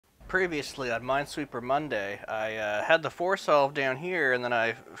previously on Minesweeper Monday, I had the 4 solved down here, and then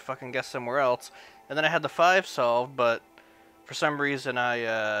I fucking guessed somewhere else. And then I had the 5 solved, but for some reason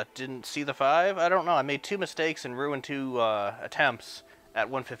I didn't see the 5. I don't know. I made 2 mistakes and ruined 2 attempts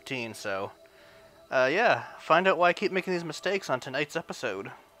at 1:15, so... yeah, find out why I keep making these mistakes on tonight's episode.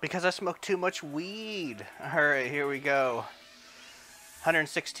 Because I smoked too much weed. Alright, here we go.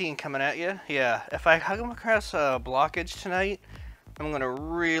 116 coming at you. Yeah, if I come across a blockage tonight, I'm going to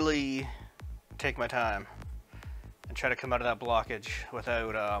really take my time and try to come out of that blockage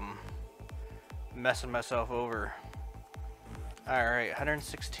without messing myself over. Alright,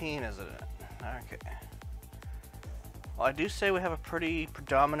 116 is it? Okay. Well, I do say we have a pretty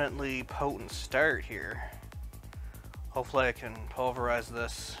predominantly potent start here. Hopefully I can pulverize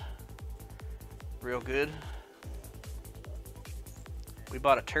this real good. We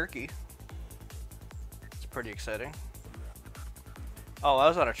bought a turkey. It's pretty exciting. Oh, I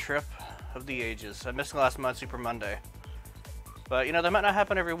was on a trip of the ages. I missed the last Minesweeper Monday. But, you know, that might not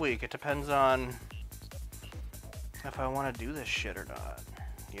happen every week. It depends on if I want to do this shit or not,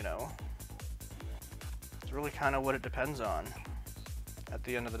 you know? It's really kind of what it depends on at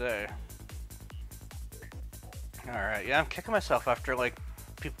the end of the day. Alright, yeah, I'm kicking myself after, like,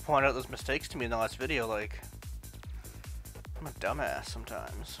 people point out those mistakes to me in the last video, like, I'm a dumbass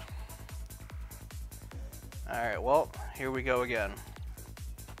sometimes. Alright, well, here we go again.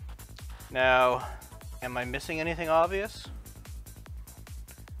 Now, am I missing anything obvious?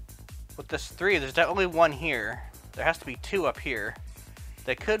 With this 3, there's definitely 1 here. There has to be 2 up here.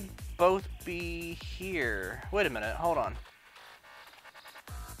 They could both be here. Wait a minute, hold on.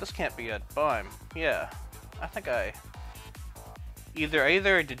 This can't be a bomb. Yeah, I think I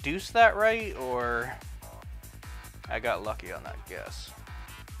either deduced that right, or I got lucky on that guess.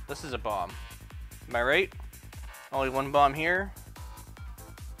 This is a bomb. Am I right? Only 1 bomb here.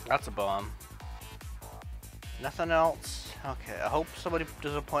 That's a bomb. Nothing else. Okay, I hope somebody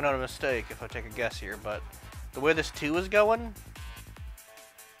doesn't point out a mistake if I take a guess here, but the way this 2 is going...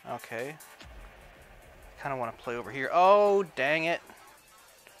 Okay. I kind of want to play over here. Oh, dang it.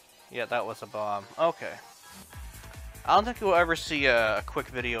 Yeah, that was a bomb. Okay. I don't think we'll ever see a quick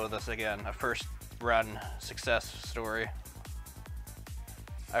video of this again. A first run success story.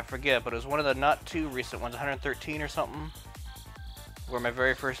 I forget, but it was one of the not too recent ones, 113 or something. Where my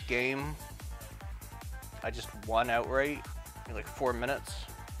very first game, I just won outright in like 4 minutes.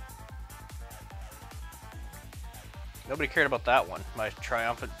 Nobody cared about that one, my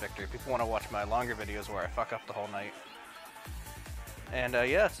triumphant victory. People want to watch my longer videos where I fuck up the whole night. And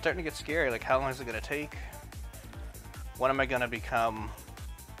yeah, it's starting to get scary. Like, how long is it going to take? When am I going to become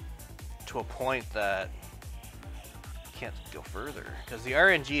to a point that I can't go further? Because the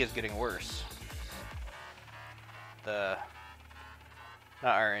RNG is getting worse.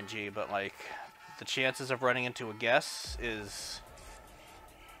 Not RNG, but like the chances of running into a guess is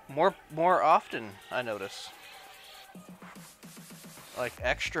more often, I notice. Like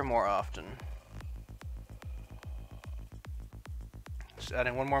extra more often. Just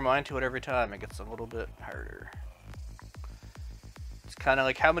adding 1 more mine to it every time, it gets a little bit harder. It's kind of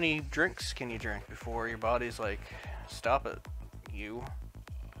like, how many drinks can you drink before your body's like, stop it, you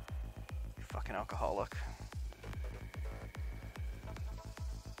fucking alcoholic.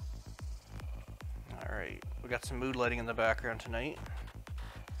 Alright, we got some mood lighting in the background tonight.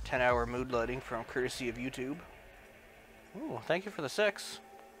 10-hour mood lighting from courtesy of YouTube. Ooh, thank you for the 6.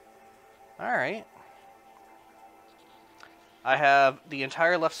 Alright. I have the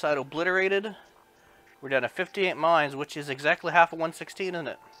entire left side obliterated. We're down to 58 mines, which is exactly half of 116, isn't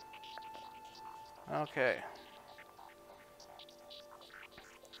it? Okay.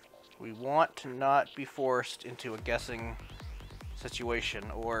 We want to not be forced into a guessing situation,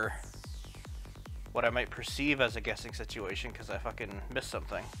 or what I might perceive as a guessing situation because I fucking missed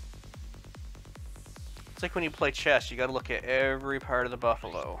something. It's like when you play chess, you gotta look at every part of the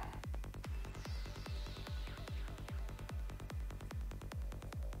buffalo.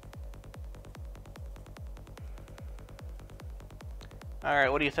 Alright,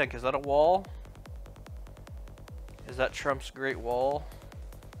 what do you think? Is that a wall? Is that Trump's Great Wall?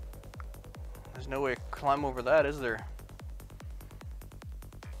 There's no way to climb over that, is there?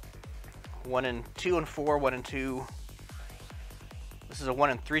 1 in 2 and 4, 1 in 2. This is a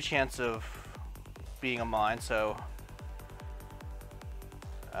 1 in 3 chance of being a mine, so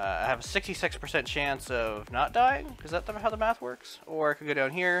I have a 66% chance of not dying. Is that how the math works? Or I could go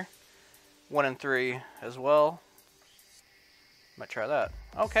down here, 1 in 3 as well. Might try that.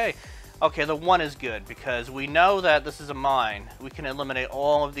 Okay. Okay, the 1 is good because we know that this is a mine. We can eliminate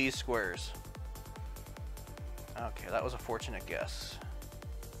all of these squares. Okay, that was a fortunate guess.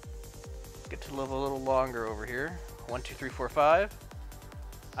 get to live a little longer over here. 1, 2, 3, 4, 5.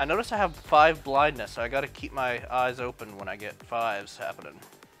 I notice I have 5 blindness, so I gotta keep my eyes open when I get 5s happening.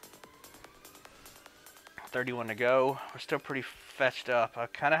 31 to go. We're still pretty fetched up. I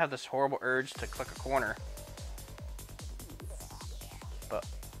kind of have this horrible urge to click a corner, but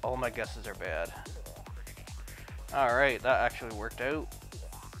all my guesses are bad. Alright, that actually worked out.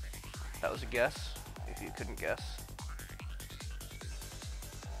 That was a guess, if you couldn't guess.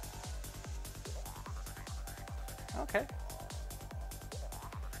 Okay.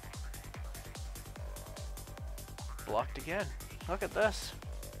 Blocked again. Look at this.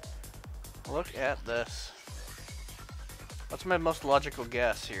 Look at this. What's my most logical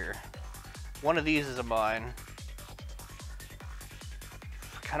guess here? One of these is a mine.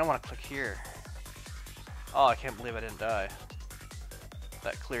 I kind of want to click here. Oh, I can't believe I didn't die.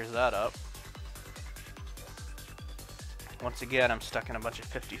 That clears that up. Once again, I'm stuck in a bunch of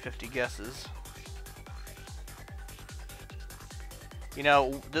 50-50 guesses. You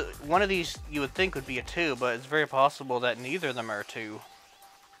know, one of these you would think would be a 2, but it's very possible that neither of them are a 2.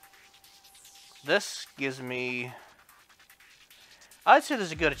 This gives me... I'd say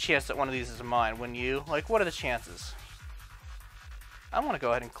there's a good chance that one of these is a mine, wouldn't you? Like, what are the chances? I want to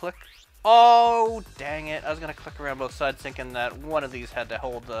go ahead and click. Oh, dang it. I was going to click around both sides thinking that one of these had to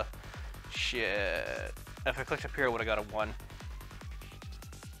hold the... Shit. If I clicked up here, I would have got a 1.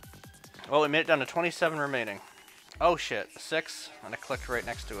 Well, we made it down to 27 remaining. Oh, shit. 6, and I clicked right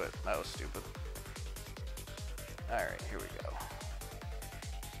next to it. That was stupid. Alright, here we go.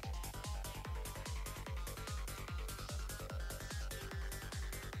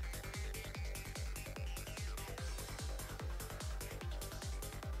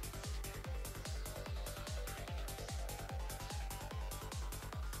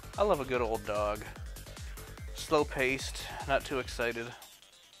 I love a good old dog. Slow paced, not too excited.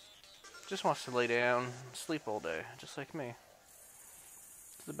 Just wants to lay down, sleep all day, just like me.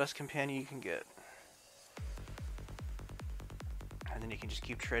 It's the best companion you can get. And then you can just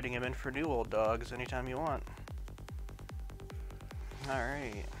keep trading him in for new old dogs anytime you want.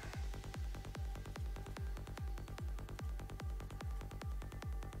 Alright.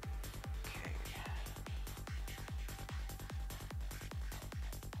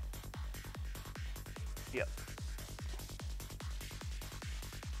 Yep.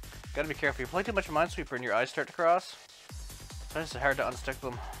 Gotta be careful. You play too much Minesweeper and your eyes start to cross. Sometimes it's hard to unstick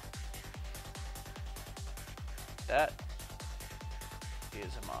them. That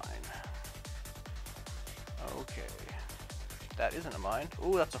is a mine. Okay. That isn't a mine.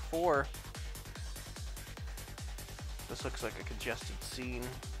 Ooh, that's a 4. This looks like a congested scene.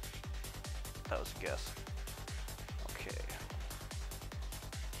 That was a guess. Okay.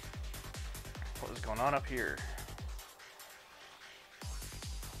 What is going on up here?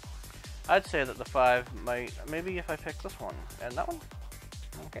 I'd say that the 5 might, maybe if I pick this one and that one.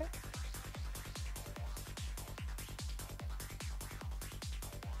 Okay.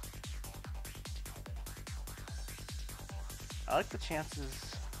 I like the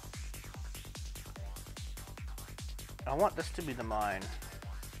chances. I want this to be the mine,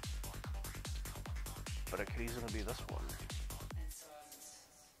 but it could easily be this one.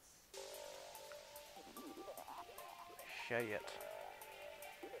 Shit.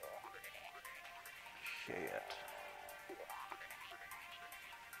 Shit.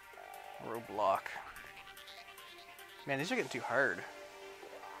 Roadblock. Man, these are getting too hard.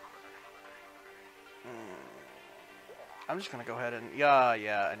 I'm just gonna go ahead and... Yeah,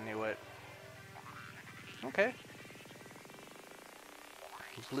 I knew it. Okay.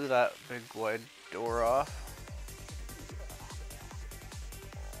 Blew that big wide door off.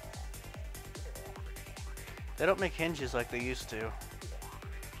 They don't make hinges like they used to.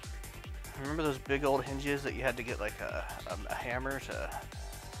 Remember those big old hinges that you had to get like a hammer to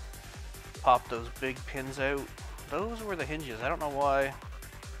pop those big pins out? Those were the hinges. I don't know why.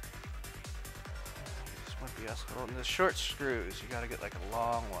 This might be us. Well, the short screws, you gotta get like a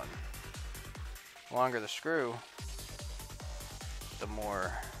long one. The longer the screw, the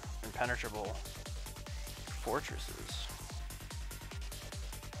more impenetrable fortresses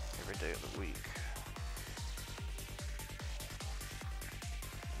every day of the week.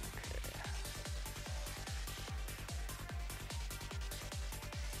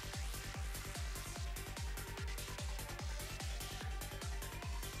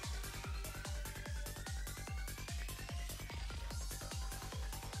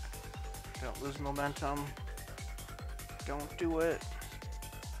 Don't lose momentum. Don't do it.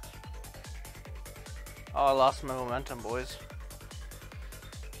 Oh, I lost my momentum, boys.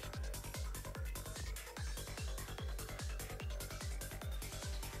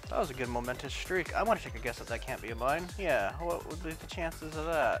 That was a good momentous streak. I want to take a guess that that can't be a mine. Yeah, what would be the chances of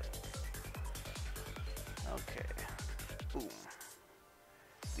that? Okay. Boom.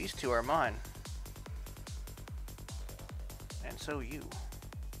 These two are mine. And so you.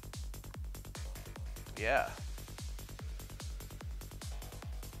 Yeah.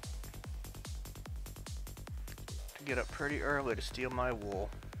 To get up pretty early to steal my wool.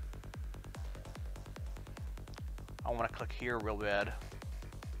 I want to click here real bad.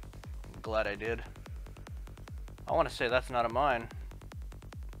 I'm glad I did. I want to say that's not a mine.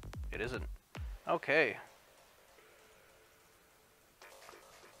 It isn't. Okay.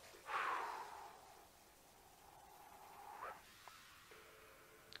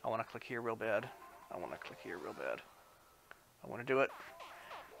 I want to click here real bad. I want to click here real bad. I want to do it.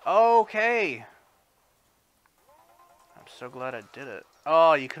 Okay. I'm so glad I did it.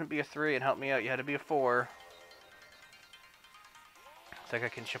 Oh, you couldn't be a 3 and help me out. You had to be a 4. I think I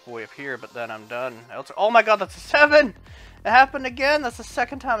can chip away up here, but then I'm done. Oh my god, that's a 7! It happened again! That's the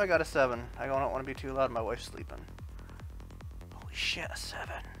second time I got a 7. I don't want to be too loud. My wife's sleeping. Holy shit, a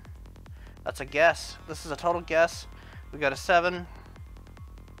 7. That's a guess. This is a total guess. We got a 7.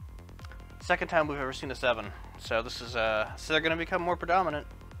 Second time we've ever seen a 7. So this is, so they're going to become more predominant.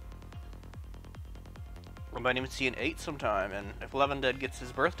 We might even see an 8 sometime, and if 11 Dead gets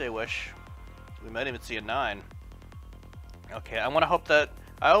his birthday wish, we might even see a 9. Okay, I want to hope that...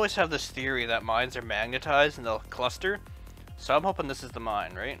 I always have this theory that mines are magnetized and they'll cluster, so I'm hoping this is the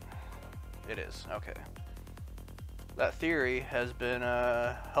mine, right? It is, okay. That theory has been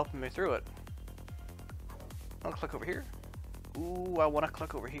helping me through it. I'll click over here. Ooh, I want to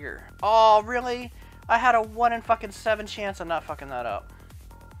click over here. Oh, really? I had a 1 in fucking 7 chance of not fucking that up.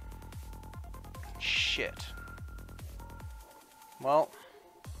 Shit. Well,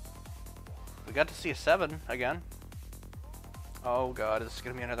 we got to see a 7 again. Oh god, this is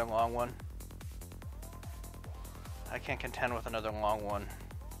gonna be another long one. I can't contend with another long one.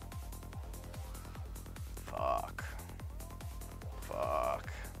 Fuck. Fuck.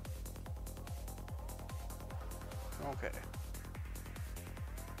 Okay.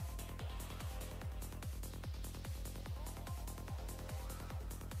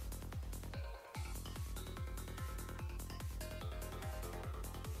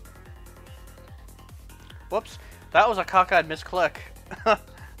 Whoops. That was a cockeyed misclick. And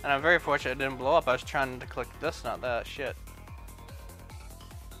I'm very fortunate it didn't blow up. I was trying to click this, not that. Shit.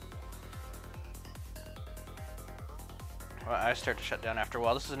 Well, I start to shut down after a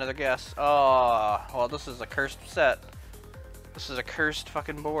while. This is another guess. Oh, well, this is a cursed set. This is a cursed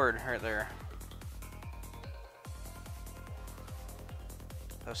fucking board right there.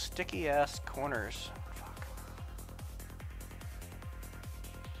 Those sticky ass corners. Fuck.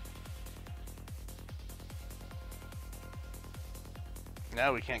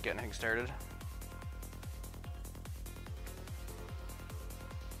 Now we can't get anything started.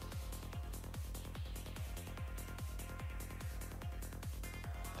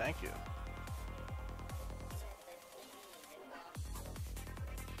 Thank you.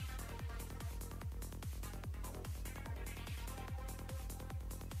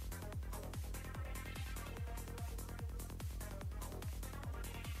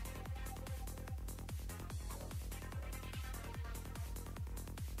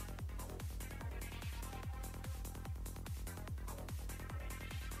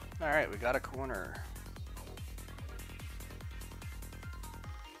 Alright, we got a corner.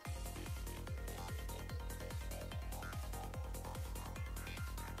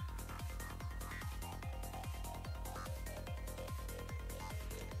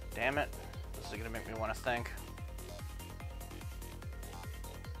 Damn it. This is gonna make me want to think.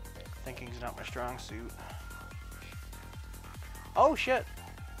 Thinking's not my strong suit. Oh shit!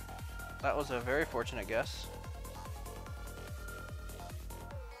 That was a very fortunate guess.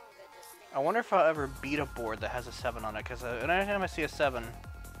 I wonder if I'll ever beat a board that has a 7 on it, because anytime I see a 7,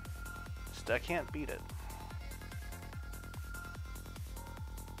 I can't beat it.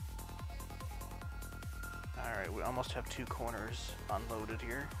 Alright, we almost have 2 corners unloaded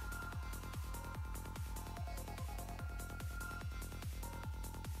here.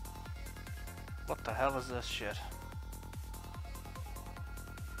 What the hell is this shit?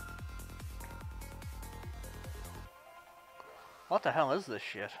 What the hell is this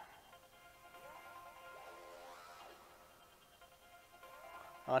shit?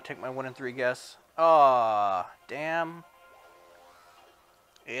 I'll take my 1 in 3 guess. Aw, damn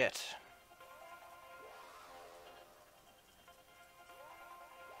it.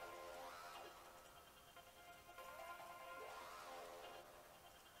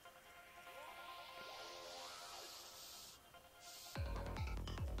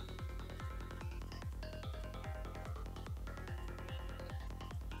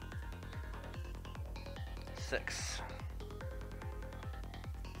 6.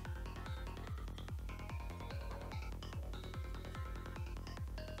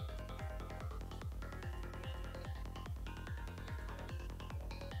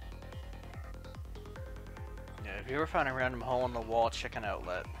 Yeah, if you ever find a random hole in the wall chicken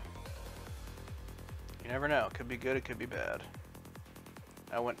outlet, you never know. It could be good, it could be bad.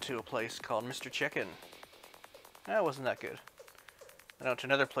 I went to a place called Mr. Chicken. That wasn't that good. I went to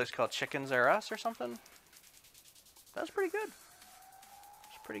another place called Chickens R Us or something. That was pretty good.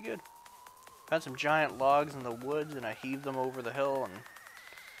 It's pretty good. Found some giant logs in the woods and I heaved them over the hill and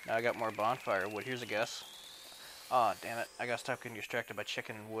now I got more bonfire wood. Here's a guess. Aw, damn it. I gotta stop getting distracted by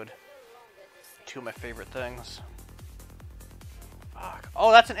chicken and wood. Two of my favorite things. Fuck.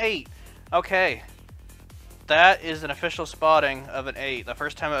 Oh, that's an 8! Okay. That is an official spotting of an 8. The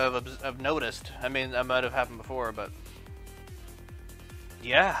first time I've noticed. I mean, that might have happened before, but...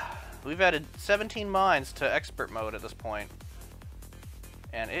 yeah. We've added 17 mines to expert mode at this point.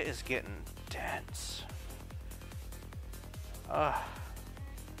 And it is getting dense. Ugh.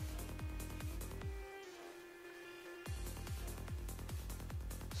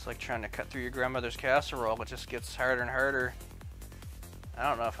 It's like trying to cut through your grandmother's casserole. It just gets harder and harder. I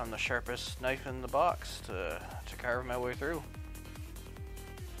don't know if I'm the sharpest knife in the box to carve my way through.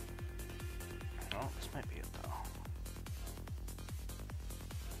 Oh, this might be it though.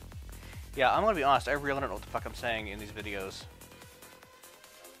 Yeah, I'm gonna be honest, I really don't know what the fuck I'm saying in these videos.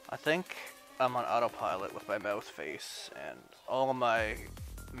 I think I'm on autopilot with my mouth face, and all of my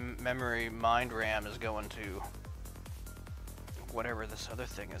memory mind RAM is going to whatever this other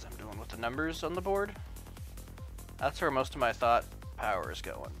thing is I'm doing with the numbers on the board. That's where most of my thought power is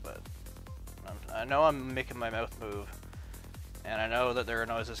going, but I know I'm making my mouth move, and I know that there are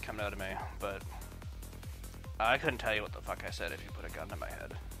noises coming out of me, but I couldn't tell you what the fuck I said if you put a gun to my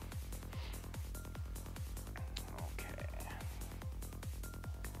head. Okay.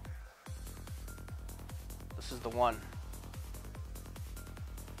 This is the one.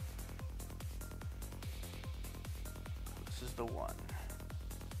 This is the one.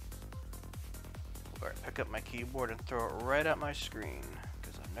 Alright, pick up my keyboard and throw it right at my screen,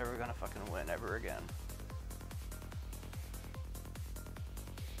 because I'm never gonna fucking win ever again.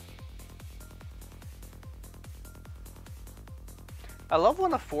 I love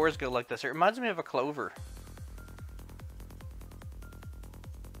when the 4s go like this. It reminds me of a clover.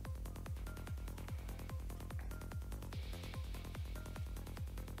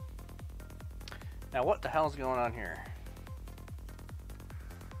 Now what the hell's going on here?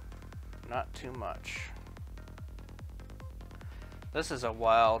 Not too much. This is a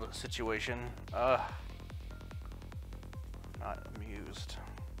wild situation. Not amused.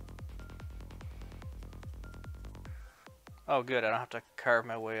 Oh good, I don't have to carve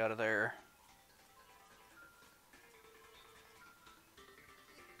my way out of there.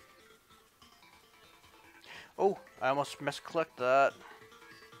 Oh, I almost misclicked that.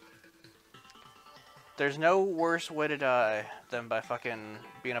 There's no worse way to die than by fucking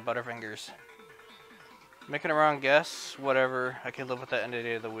being a Butterfingers. Making a wrong guess, whatever. I can live with that any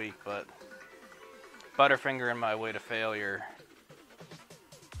day of the week, but Butterfingering my way to failure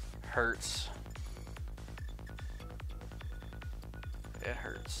hurts. It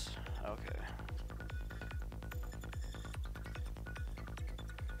hurts. Okay.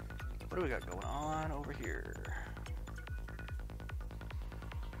 What do we got going on over here?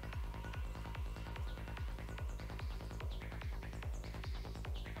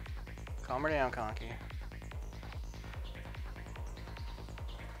 Calm her down, Conky.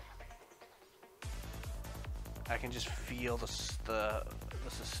 I can just feel this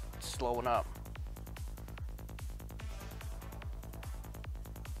is slowing up.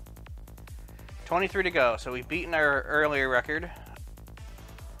 $23 to go, so we've beaten our earlier record.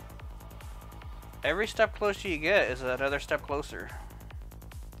 Every step closer you get is another step closer.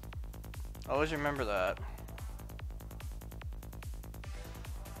 Always remember that.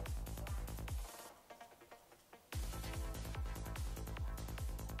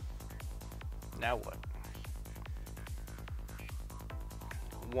 Now what?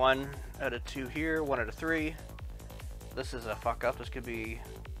 1 out of 2 here, 1 out of 3. This is a fuck up. This could be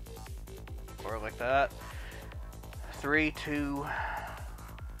or like that. 3, 2.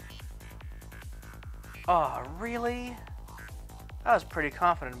 Oh, really? I was pretty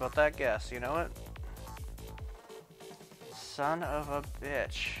confident about that guess, you know what? Son of a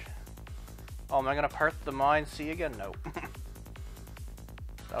bitch. Oh, am I gonna part the mine sea again? Nope.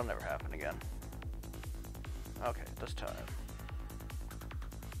 That'll never happen again. Okay, this time.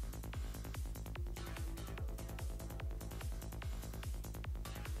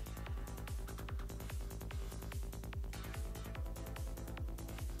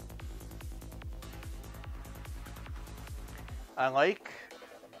 I like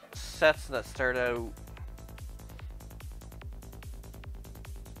sets that start out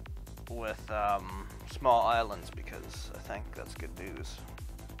with small islands because I think that's good news.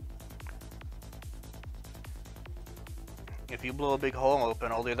 If you blow a big hole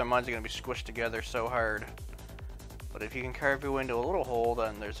open, all the other mines are going to be squished together so hard. But if you can carve your way into a little hole,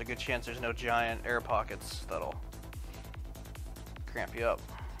 then there's a good chance there's no giant air pockets that'll cramp you up.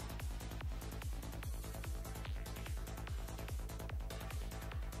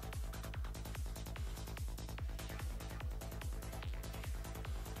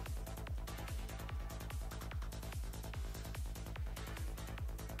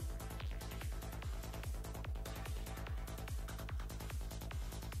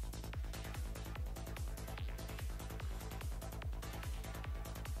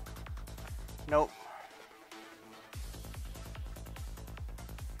 Nope.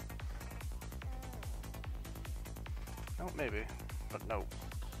 Oh, maybe, but nope.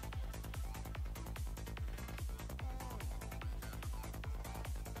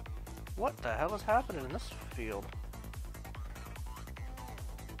 What the hell is happening in this field?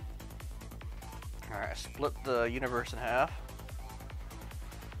 Alright, I split the universe in half.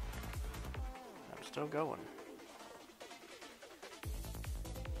 I'm still going.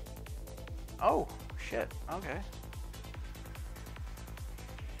 Oh, shit. Okay.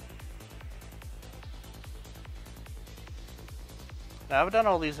 Now, I've done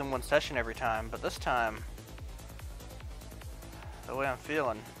all these in one session every time, but this time, the way I'm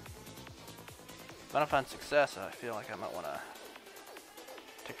feeling, if I don't find success, I feel like I might want to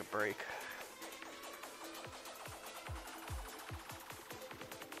take a break.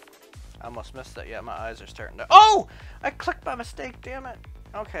 I almost missed that. Yeah, my eyes are starting to... Oh! I clicked by mistake, damn it.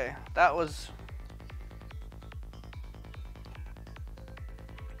 Okay, that was...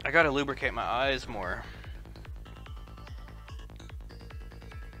 I gotta lubricate my eyes more.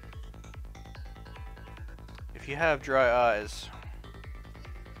 If you have dry eyes,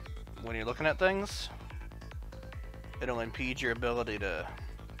 when you're looking at things, it'll impede your ability to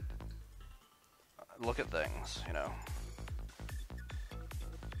look at things, you know.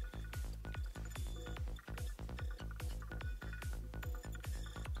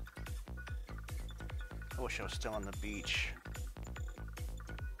 I wish I was still on the beach.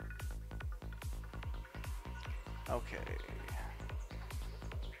 Okay.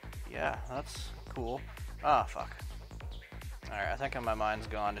 Yeah, that's cool. Ah, fuck. Alright, I think my mind's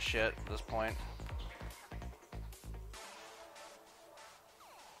gone to shit at this point.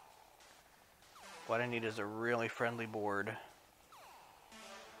 What I need is a really friendly board.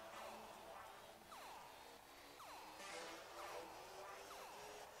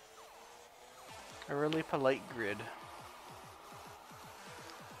 A really polite grid.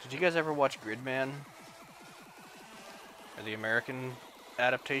 Did you guys ever watch Gridman? Or the American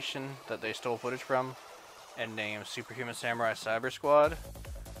adaptation that they stole footage from and named Superhuman Samurai Cyber Squad?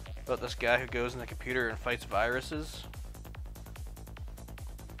 About this guy who goes in the computer and fights viruses.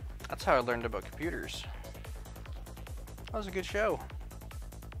 That's how I learned about computers. That was a good show.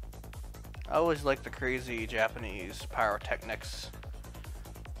 I always liked the crazy Japanese pyrotechnics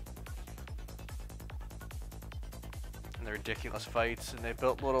and the ridiculous fights, and they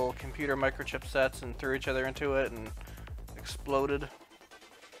built little computer microchip sets and threw each other into it and exploded.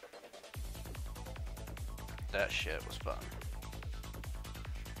 That shit was fun.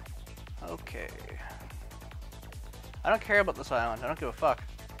 Okay. I don't care about this island. I don't give a fuck.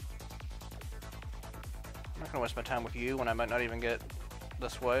 I'm not gonna waste my time with you when I might not even get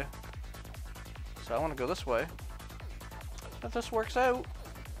this way. So I want to go this way. If this works out,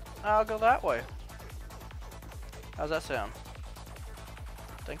 I'll go that way. How's that sound?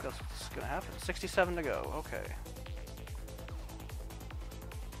 I think that's what's gonna happen. 67 to go. Okay.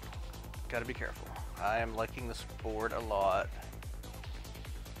 Gotta be careful. I am liking this board a lot.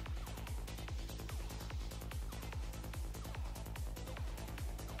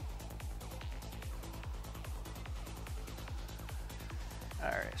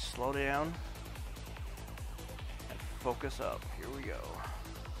 Alright, slow down and focus up. Here we go.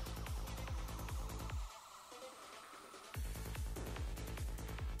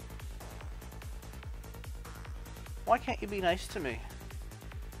 Why can't you be nice to me?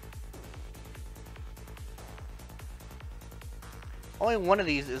 Only one of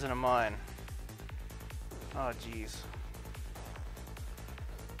these isn't a mine. Oh, jeez.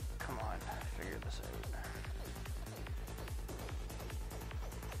 Come on, figure this out.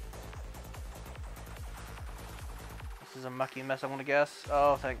 This is a mucky mess, I want to guess.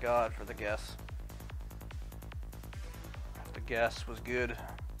 Oh, thank God for the guess. The guess was good.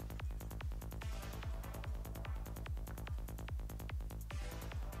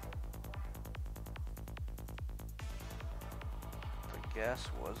 Gas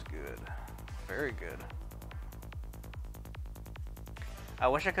was good. Very good. I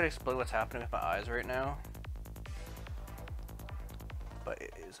wish I could explain what's happening with my eyes right now. But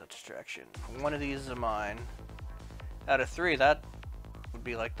it is a distraction. One of these is mine. Out of 3, that would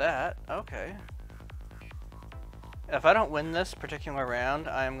be like that. Okay. If I don't win this particular round,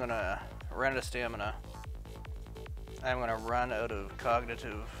 I'm gonna run out of stamina. I'm gonna run out of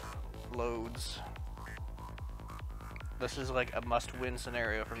cognitive loads. This is like a must-win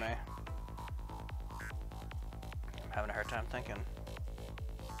scenario for me. I'm having a hard time thinking.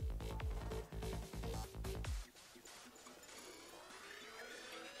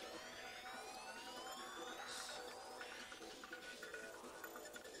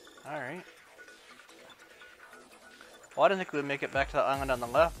 Alright. Well, I didn't think we would make it back to the island on the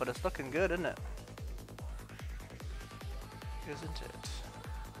left, but it's looking good, isn't it? Isn't it?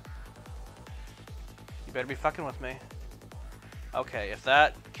 You better be fucking with me. Okay, if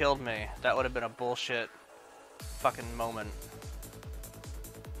that killed me, that would have been a bullshit fucking moment.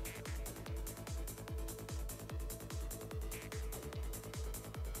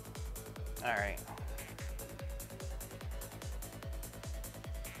 Alright.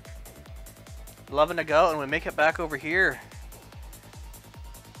 Loving to go, and we make it back over here.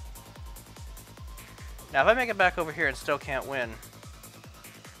 Now, if I make it back over here and still can't win,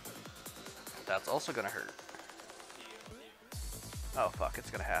 that's also gonna hurt. Oh fuck, it's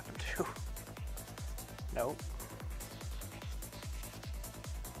gonna happen too. Nope.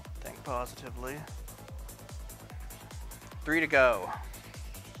 Think positively. 3 to go.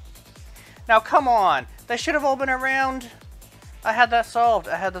 Now come on! They should have all been around. I had that solved.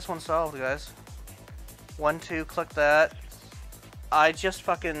 I had this one solved, guys. 1, 2, click that. I just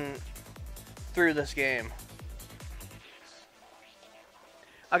fucking threw this game.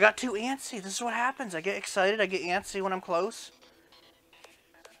 I got too antsy. This is what happens. I get excited. I get antsy when I'm close.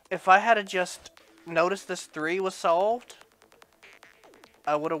 If I had just noticed this 3 was solved,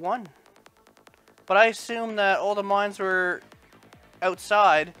 I would have won. But I assumed that all the mines were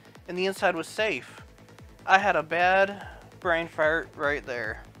outside and the inside was safe. I had a bad brain fart right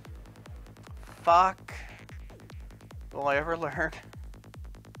there. Fuck. Will I ever learn?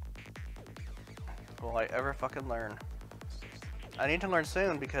 Will I ever fucking learn? I need to learn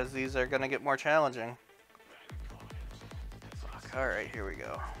soon because these are gonna get more challenging. Fuck, alright, here we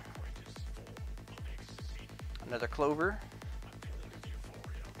go. Another clover.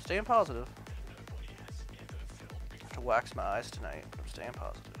 I'm staying positive. I have to wax my eyes tonight, but I'm staying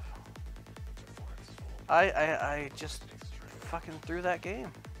positive. I just fucking threw that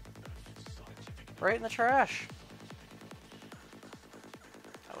game. Right in the trash.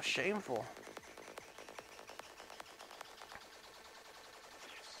 That was shameful.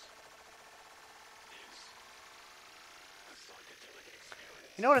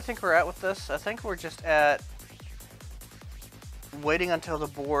 You know what I think we're at with this? I think we're just at waiting until the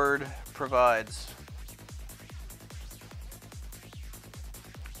board provides.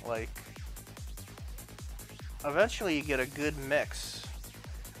 Like, eventually you get a good mix.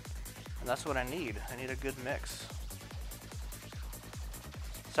 And that's what I need. I need a good mix.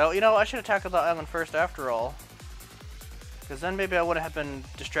 So, you know, I should have tackled the island first after all. Because then maybe I wouldn't have been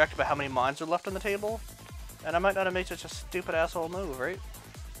distracted by how many mines are left on the table. And I might not have made such a stupid asshole move, right?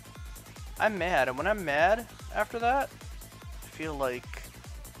 I'm mad, and when I'm mad after that, I feel like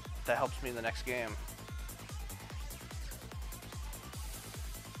that helps me in the next game.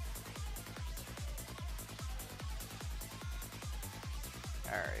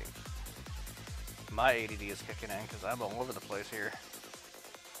 Alright. My ADD is kicking in because I'm all over the place here.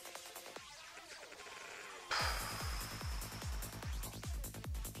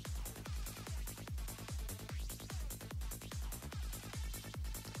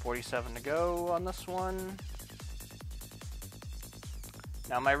 $47 to go on this one.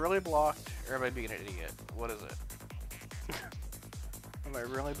 Now, am I really blocked, or am I being an idiot? What is it? Am I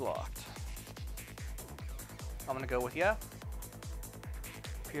really blocked? I'm gonna go with yeah.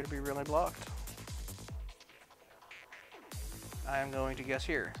 Appear to be really blocked. I am going to guess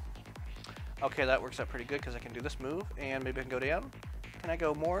here. Okay, that works out pretty good because I can do this move, and maybe I can go down. Can I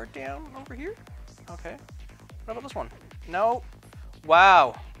go more down over here? Okay. What about this one? No.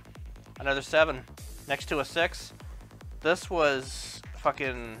 Wow. Another 7 next to a 6. This was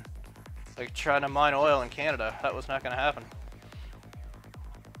fucking like trying to mine oil in Canada. That was not gonna happen.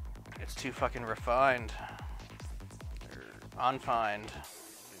 It's too fucking refined. Or unfined.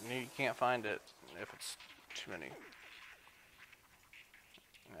 You can't find it if it's too many.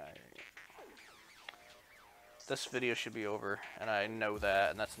 This video should be over, and I know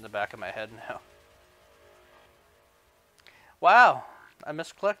that, and that's in the back of my head now. Wow. I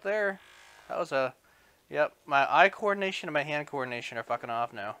misclicked there. That was a... Yep, my eye coordination and my hand coordination are fucking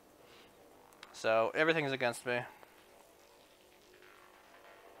off now. So, everything's against me.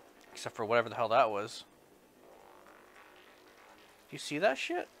 Except for whatever the hell that was. Do you see that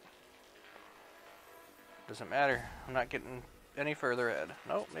shit? Doesn't matter. I'm not getting any further ahead.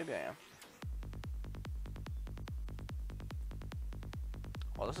 Nope, maybe I am.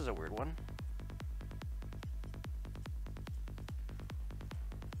 Well, this is a weird one.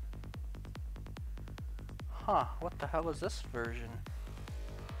 Huh, what the hell is this version?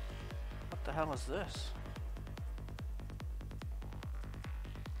 What the hell is this?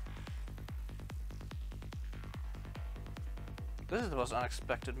 This is the most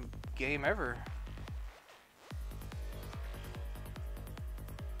unexpected game ever.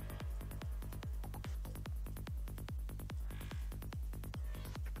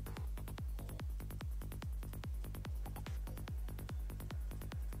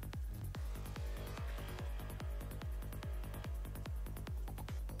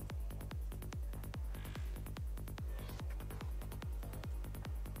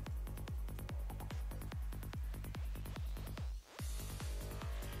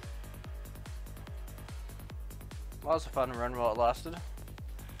 Well, it was a fun run while it lasted.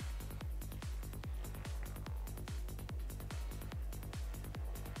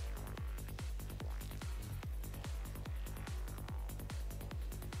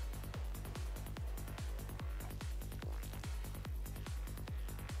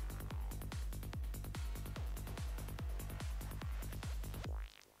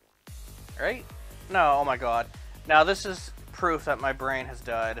 Right? No, oh my god. Now this is proof that my brain has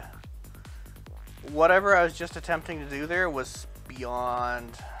died. Whatever I was just attempting to do there was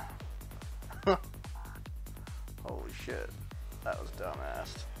beyond... Holy shit. That was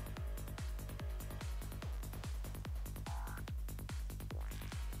dumbass.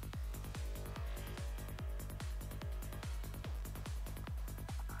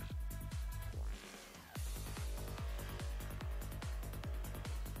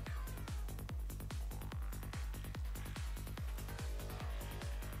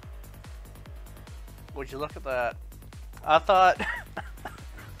 Would you look at that? I thought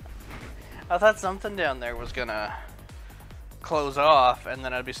I thought something down there was gonna close off and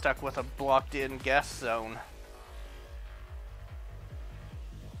then I'd be stuck with a blocked in guest zone.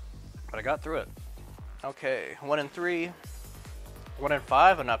 But I got through it. Okay, 1 in 3. 1 in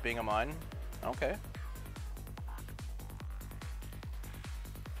 5 of not being a mine. Okay.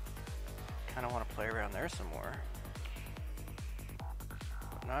 Kinda wanna play around there some more.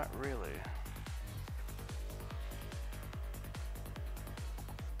 But not really.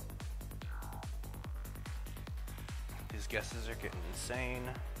 Guesses are getting insane.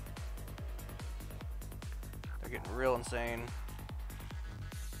 They're getting real insane.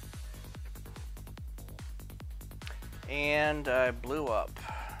 And I blew up.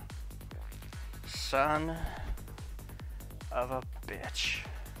 Son of a bitch.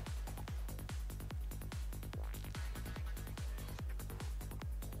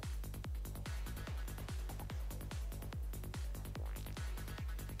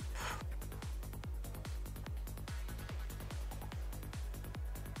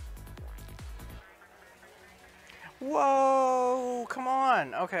 Whoa, come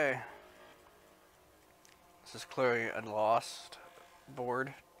on. Okay. This is clearly a lost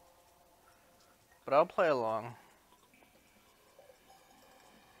board. But I'll play along.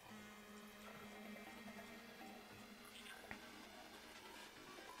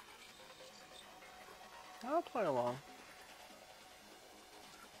 I'll play along.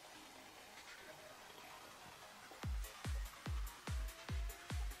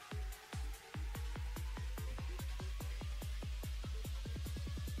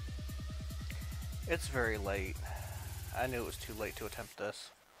 It's very late. I knew it was too late to attempt this.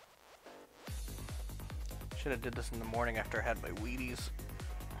 Should have did this in the morning after I had my Wheaties.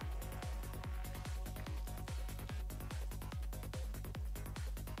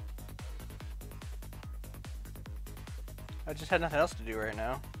 I just had nothing else to do right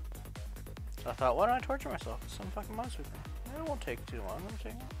now. So I thought, why don't I torture myself with some fucking Minesweeper? It won't take too long.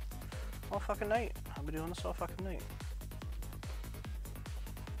 It'll take all fucking night. I'll be doing this all fucking night.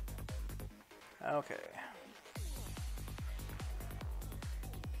 Okay.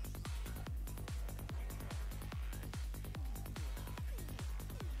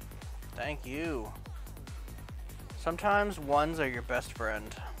 Thank you. Sometimes ones are your best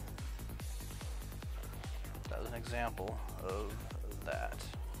friend. That was an example of that.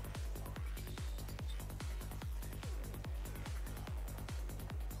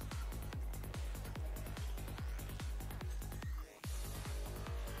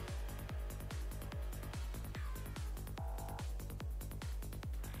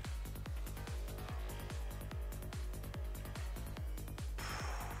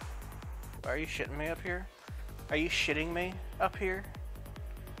 Are you shitting me up here? Are you shitting me up here?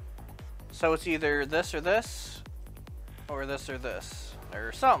 So it's either this or this, or this or this,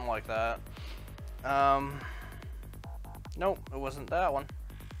 or something like that. Nope, it wasn't that one.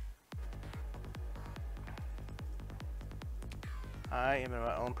 I am in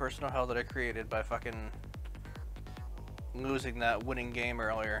my own personal hell that I created by fucking losing that winning game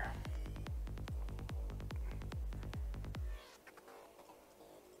earlier.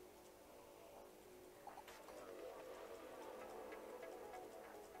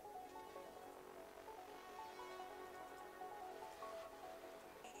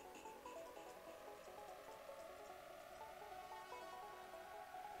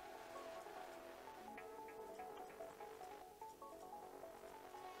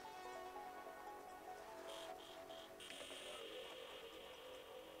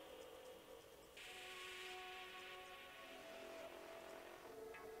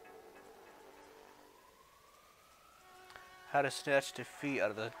 How to snatch defeat out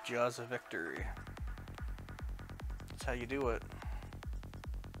of the jaws of victory. That's how you do it.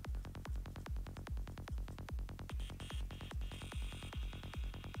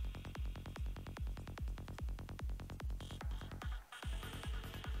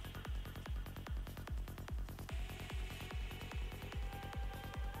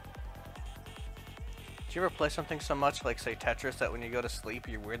 Do you ever play something so much like, say, Tetris, that when you go to sleep,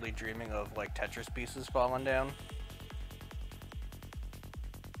 you're weirdly dreaming of, like, Tetris pieces falling down?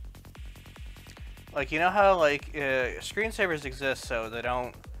 Like, you know how, like, screensavers exist so they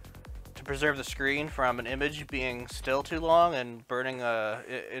don't, to preserve the screen from an image being still too long and burning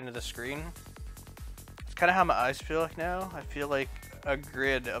into the screen? It's kind of how my eyes feel like now. I feel like a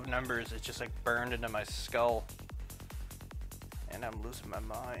grid of numbers is just, like, burned into my skull. And I'm losing my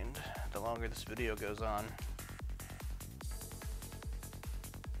mind the longer this video goes on.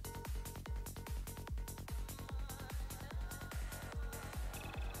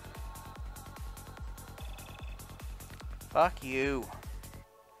 Fuck you.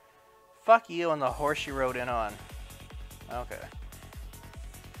 Fuck you on the horse you rode in on. Okay.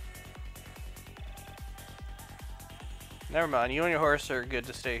 Never mind, you and your horse are good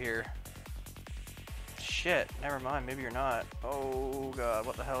to stay here. Shit, never mind, maybe you're not. Oh god,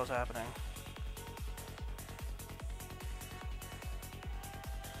 what the hell is happening?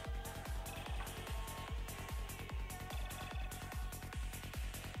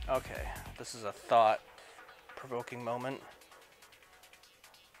 Okay, this is a thought-provoking moment.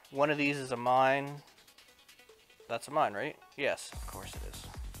 One of these is a mine. That's a mine, right? Yes, of course it is.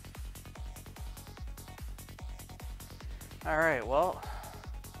 Alright, well...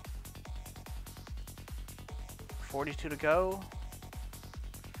 42 to go.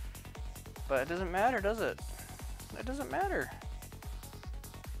 But it doesn't matter, does it? It doesn't matter.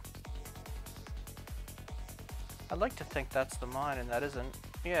 I'd like to think that's the mine, and that isn't.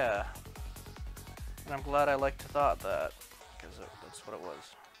 Yeah. And I'm glad I like to thought that, because that's what it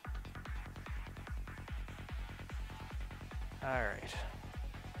was. Alright.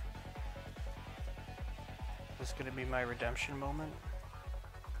 Is this gonna be my redemption moment?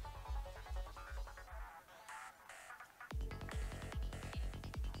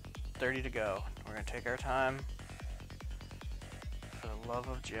 $30 to go. We're gonna take our time. For the love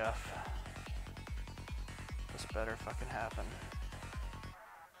of Jeff. This better fucking happen.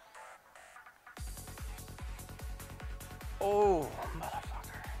 Oh,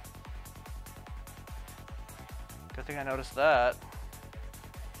 motherfucker. Good thing I noticed that.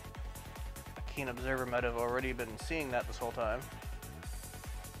 A keen observer might have already been seeing that this whole time.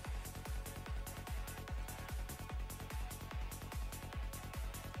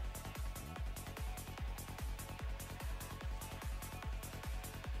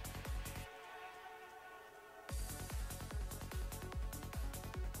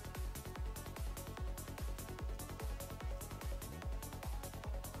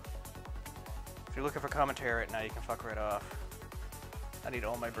 If you're looking for commentary right now, you can fuck right off. I need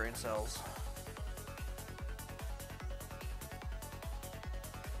all my brain cells.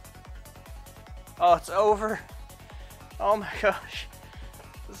 Oh, it's over? Oh my gosh.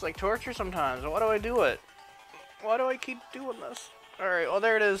 This is like torture sometimes. Why do I do it? Why do I keep doing this? Alright, well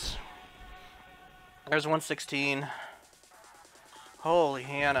there it is. There's 116. Holy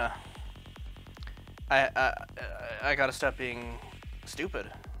Hannah. I gotta stop being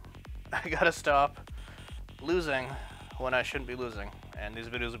stupid. I gotta stop losing when I shouldn't be losing. And these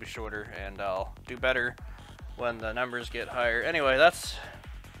videos will be shorter, and I'll do better when the numbers get higher. Anyway, that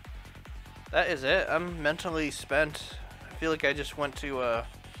is it. I'm mentally spent. I feel like I just went to a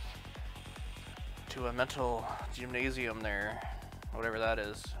mental gymnasium there, whatever that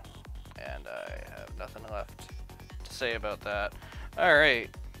is. And I have nothing left to say about that.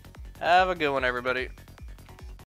 Alright. Have a good one, everybody.